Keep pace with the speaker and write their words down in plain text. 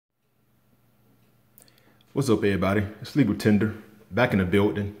What's up, everybody? It's Legal Tender, back in the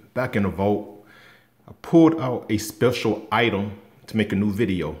building, back in the vault. I pulled out a special item to make a new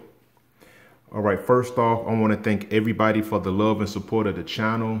video. All right, first off, I want to thank everybody for the love and support of the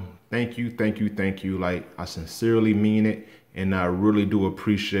channel. Thank you, thank you, thank you. Like, I sincerely mean it, and I really do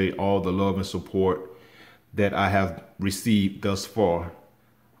appreciate all the love and support that I have received thus far.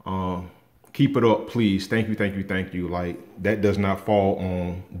 Keep it up, please. Thank you, thank you, thank you. Like, that does not fall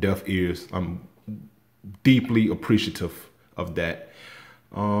on deaf ears. I'm deeply appreciative of that.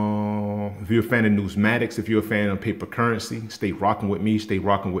 If you're a fan of numismatics, if you're a fan of paper currency, stay rocking with me, stay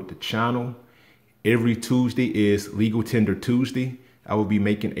rocking with the channel. Every Tuesday is Legal Tender Tuesday. I will be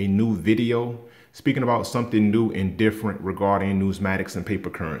making a new video speaking about something new and different regarding numismatics and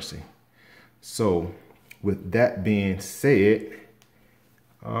paper currency. So with that being said,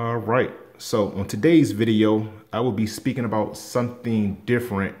 all right. So on today's video, I will be speaking about something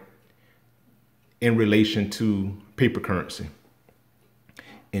different in relation to paper currency.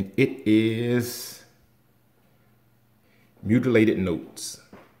 And it is mutilated notes.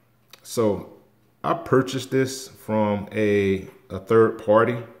 So I purchased this from a third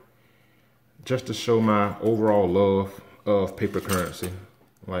party just to show my overall love of paper currency.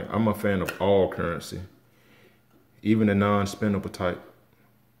 Like, I'm a fan of all currency, even the non-spendable type.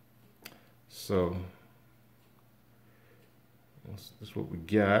 So that's what we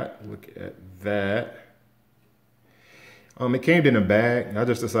got. Look at that. It came in a bag. I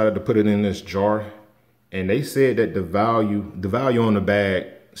just decided to put it in this jar, and they said that the value on the bag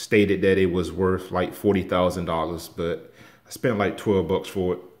stated that it was worth like $40,000, but I spent like 12 bucks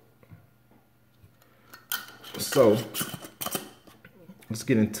for it. So let's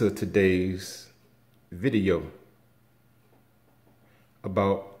get into today's video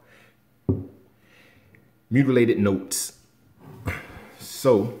about mutilated notes.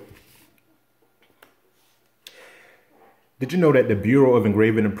 So, did you know that the Bureau of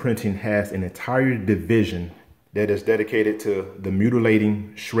Engraving and Printing has an entire division that is dedicated to the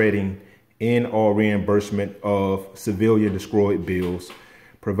mutilating, shredding, and/or reimbursement of civilian destroyed bills,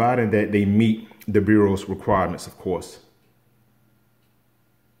 providing that they meet the Bureau's requirements, of course.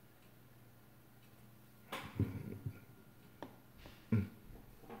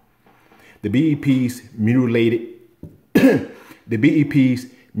 The BEP's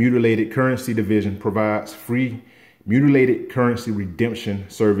Mutilated Currency Division provides free mutilated currency redemption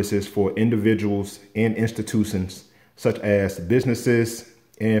services for individuals and institutions, such as businesses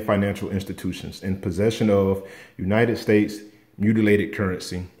and financial institutions in possession of United States mutilated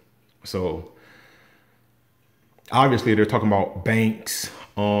currency. So obviously they're talking about banks,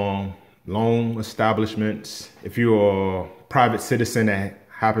 loan establishments. If you're a private citizen that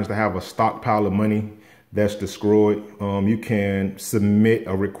happens to have a stockpile of money that's destroyed, you can submit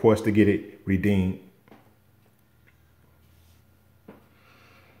a request to get it redeemed.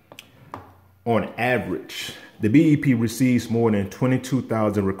 On average, the BEP receives more than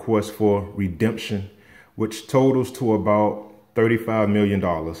 22,000 requests for redemption, which totals to about $35 million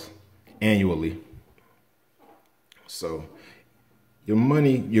annually. So your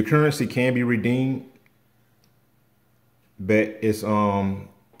money, your currency can be redeemed, but it's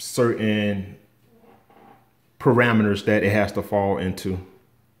certain parameters that it has to fall into.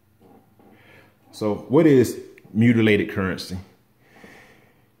 So what is mutilated currency?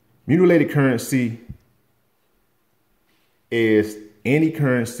 Mutilated currency is any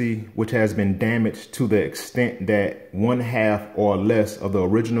currency which has been damaged to the extent that 1/2 or less of the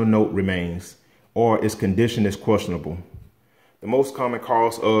original note remains, or its condition is questionable. The most common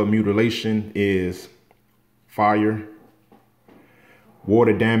cause of mutilation is fire,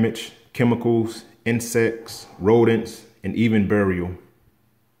 water damage, chemicals, insects, rodents, and even burial.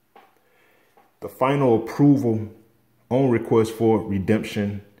 The final approval on request for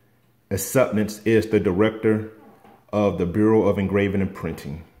redemption acceptance is the director of the Bureau of Engraving and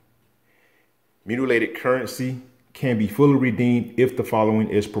Printing. Mutilated currency can be fully redeemed if the following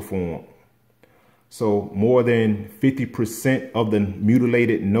is performed. So more than 50% of the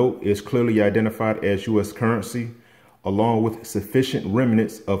mutilated note is clearly identified as U.S. currency, along with sufficient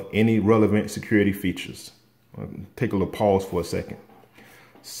remnants of any relevant security features. I'll take a little pause for a second.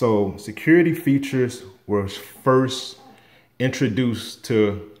 So security features were first introduced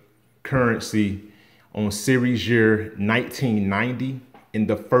to currency on series year 1990, and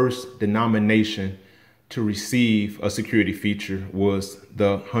the first denomination to receive a security feature was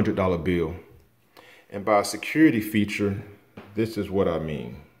the $100 bill. And by security feature, this is what I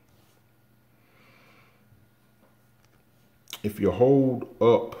mean. If you hold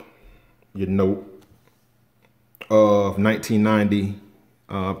up your note of 1990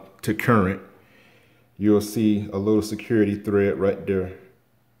 to current, you'll see a little security thread right there.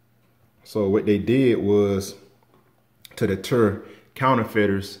 So what they did was, to deter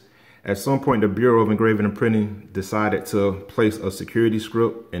counterfeiters, at some point the Bureau of Engraving and Printing decided to place a security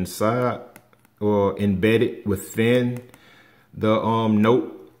script inside or embedded within the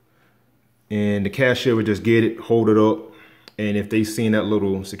note, and the cashier would just get it, hold it up, and if they seen that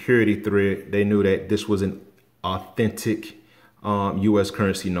little security thread, they knew that this was an authentic US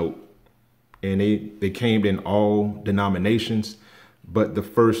currency note. And they came in all denominations, but the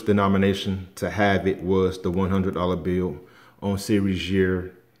first denomination to have it was the $100 bill on series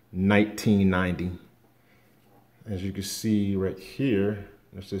year 1990. As you can see right here,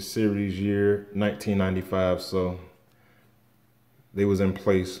 it's the series year 1995. So they was in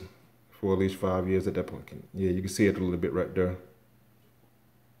place for at least 5 years at that point. Yeah, you can see it a little bit right there.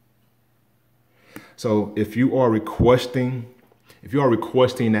 So if you are requesting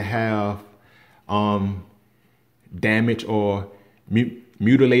to have damaged or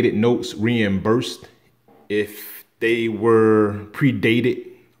mutilated notes reimbursed, if they were predated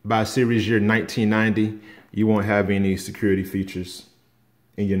by series year 1990, you won't have any security features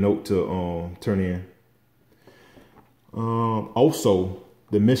in your note to turn in. Also,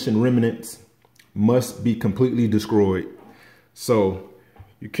 the missing remnants must be completely destroyed. So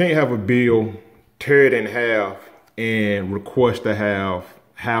you can't have a bill, tear it in half, and request to have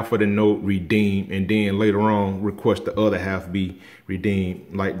half of the note redeemed, and then later on request the other half be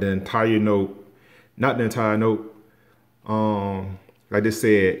redeemed. Like the entire note, not the entire note, like I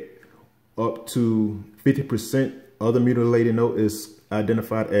said, up to 50% of the mutilated note is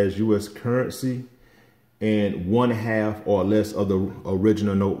identified as US currency, and 1/2 or less of the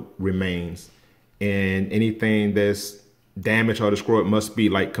original note remains. And anything that's damaged or destroyed must be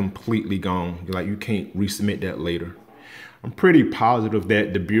like completely gone. Like you can't resubmit that later. I'm pretty positive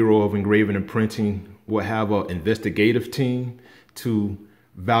that the Bureau of Engraving and Printing will have an investigative team to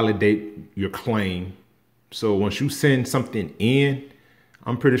validate your claim. So once you send something in,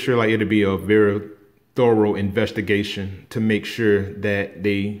 I'm pretty sure like it'll be a very thorough investigation to make sure that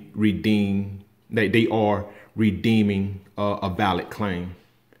they are redeeming a valid claim.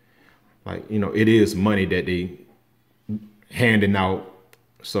 Like, you know, it is money that they handing out.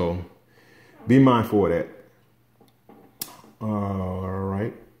 So be mindful of that. All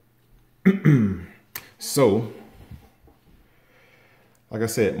right. So, like I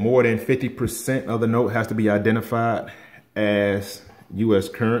said, more than 50% of the note has to be identified as US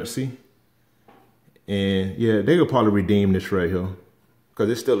currency. And yeah, they will probably redeem this right here because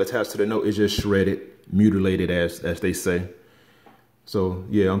it's still attached to the note. It's just shredded, mutilated, as they say. So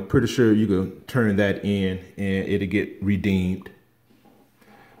yeah, I'm pretty sure you can turn that in and it'll get redeemed.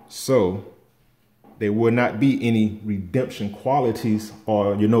 So there will not be any redemption qualities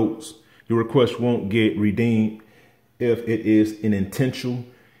on your notes. Your request won't get redeemed if it is an intentional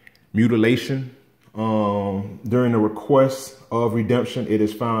mutilation. During the request of redemption, it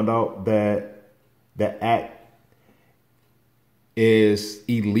is found out that the act is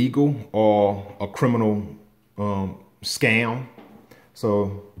illegal or a criminal scam.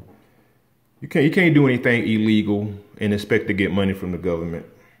 So you can't do anything illegal and expect to get money from the government.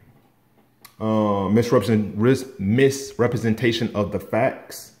 Misrepresentation of the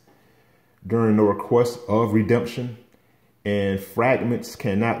facts during the request of redemption, and fragments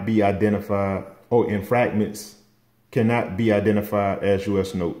cannot be identified. Oh, and fragments cannot be identified as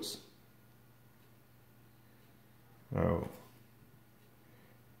US notes. Oh.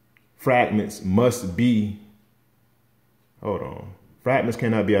 Fragments must be, hold on. Fragments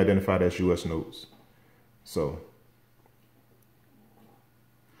cannot be identified as US notes. So,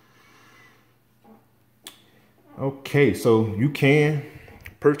 okay, so you can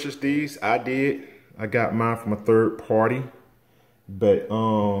purchase these. I did. I got mine from a third party, but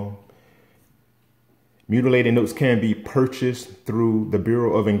mutilated notes can be purchased through the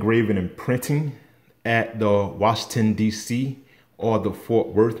Bureau of Engraving and Printing at the Washington, D.C. or the Fort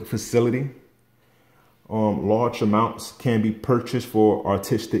Worth facility. Large amounts can be purchased for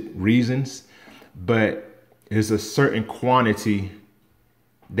artistic reasons, but there's a certain quantity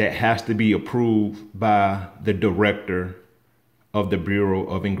that has to be approved by the director of the Bureau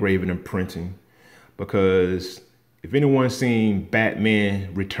of Engraving and Printing. Because if anyone's seen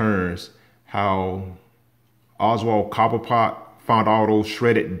Batman Returns, how Oswald Cobblepot found all those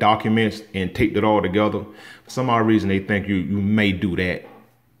shredded documents and taped it all together, for some odd reason they think you may do that.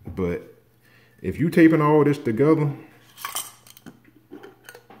 But if you taping all this together,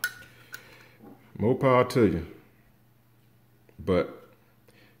 more power to you. But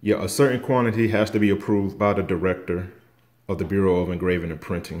yeah, a certain quantity has to be approved by the director of the Bureau of Engraving and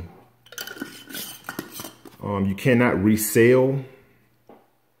Printing. You cannot resell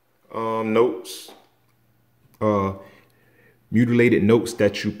notes, mutilated notes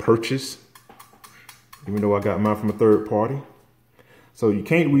that you purchase, even though I got mine from a third party. So you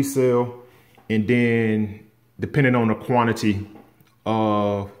can't resell, and then depending on the quantity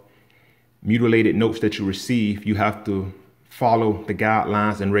of mutilated notes that you receive, you have to follow the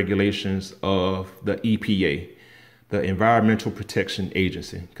guidelines and regulations of the EPA, the Environmental Protection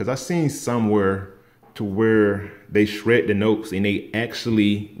Agency. Because I've seen somewhere to where they shred the notes and they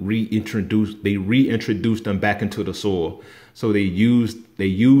actually reintroduced them back into the soil. So they used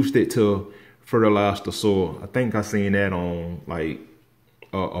it to fertilize the soil. I think I seen that on like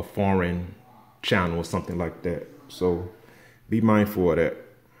a foreign channel or something like that. So be mindful of that.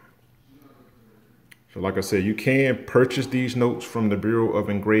 So like I said, you can purchase these notes from the Bureau of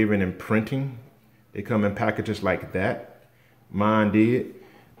Engraving and Printing. They come in packages like that. Mine did.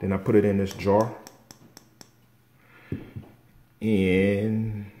 Then I put it in this jar.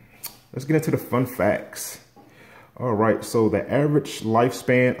 And let's get into the fun facts. All right, so the average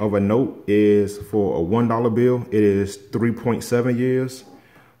lifespan of a note is, for a $1 bill, it is 3.7 years.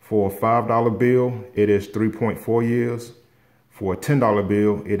 For a $5 bill, it is 3.4 years. For a $10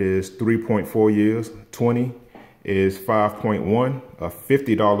 bill, it is 3.4 years. 20 is 5.1. A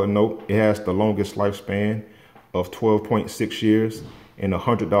 $50 note, it has the longest lifespan of 12.6 years. And a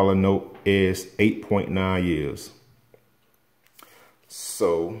 $100 note is 8.9 years.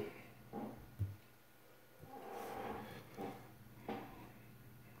 So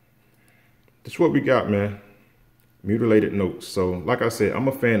that's what we got, man. Mutilated notes. So like I said, I'm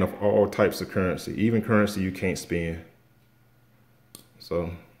a fan of all types of currency, even currency you can't spend.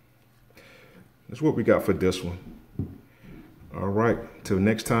 So that's what we got for this one. All right, till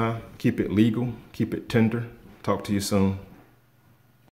next time, keep it legal, keep it tender. Talk to you soon.